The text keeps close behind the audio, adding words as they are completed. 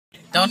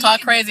Don't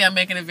talk crazy. I'm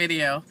making a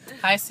video.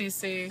 Hi,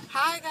 Cece.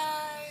 Hi,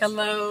 guys.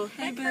 Hello.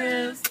 Hey,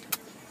 Biz.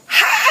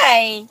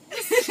 Hi.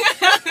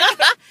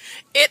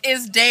 It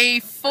is day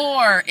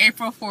 4,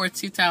 April 4th,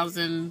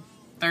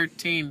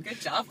 2013. Good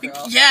job,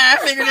 girl. Yeah,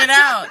 I figured it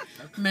out.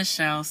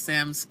 Mychele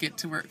Sims, Get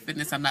to Work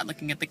Fitness. I'm not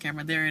looking at the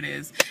camera. There it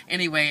is.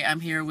 Anyway, I'm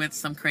here with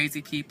some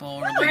crazy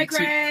people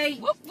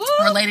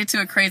related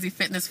to a crazy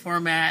fitness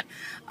format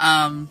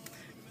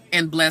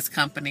in Bless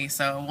Company.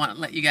 So I want to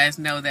let you guys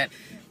know that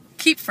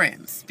keep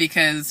friends,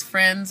 because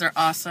friends are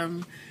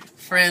awesome.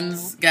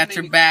 Friends got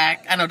your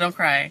back. I know, don't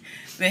cry.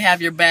 They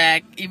have your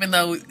back. Even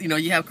though, you know,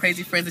 you have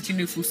crazy friends that you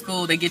knew from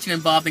school, they get you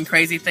involved in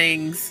crazy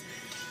things,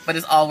 but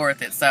it's all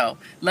worth it. So,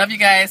 love you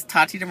guys.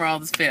 Talk to you tomorrow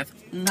the 5th.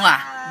 Mwah.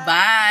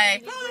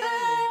 Bye.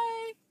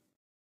 Bye.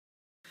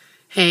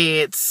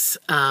 Hey, it's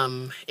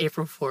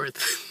April 4th,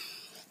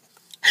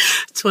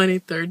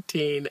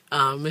 2013.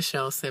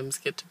 Mychele Sims,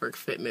 Get to Work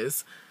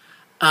Fitness.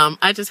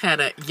 I just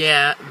had a,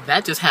 yeah,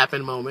 that just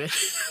happened moment.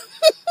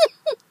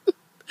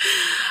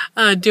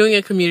 Doing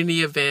a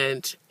community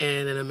event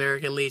in an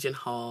American Legion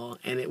Hall,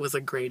 and it was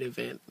a great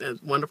event. A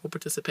wonderful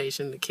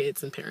participation. The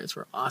kids and parents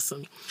were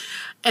awesome.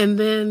 And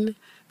then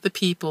the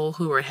people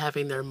who were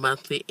having their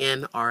monthly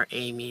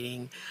NRA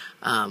meeting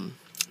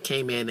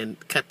came in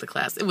and cut the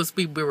class. It was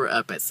we were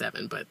up at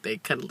 7, but they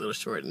cut a little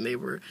short, and they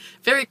were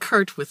very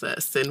curt with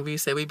us. And we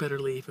said we better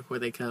leave before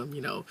they come,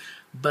 you know,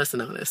 busting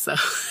on us. So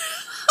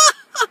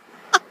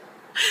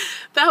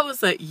that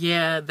was a,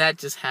 yeah, that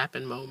just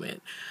happened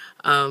moment.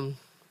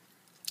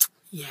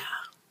 Yeah.